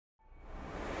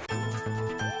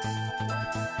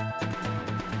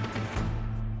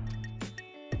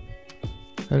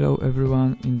Hello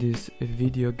everyone, in this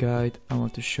video guide I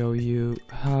want to show you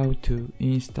how to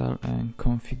install and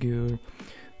configure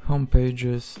home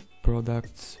pages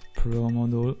products pro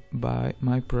module by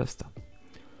PrestaShop.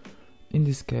 In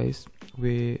this case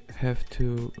we have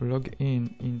to log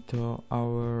in into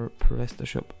our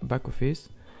PrestaShop backoffice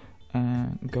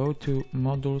and go to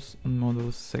modules and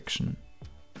modules section.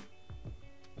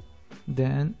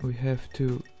 Then we have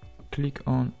to click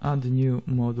on add new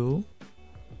module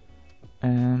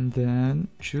and then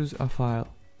choose a file,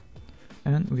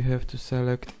 and we have to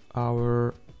select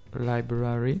our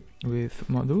library with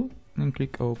module and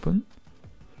click open.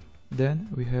 Then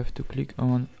we have to click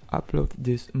on upload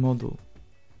this module.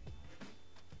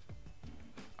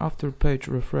 After page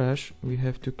refresh we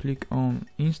have to click on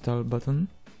install button,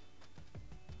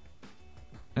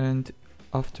 and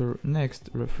after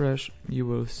next refresh you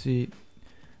will see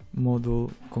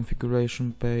module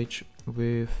configuration page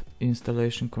with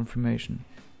installation confirmation.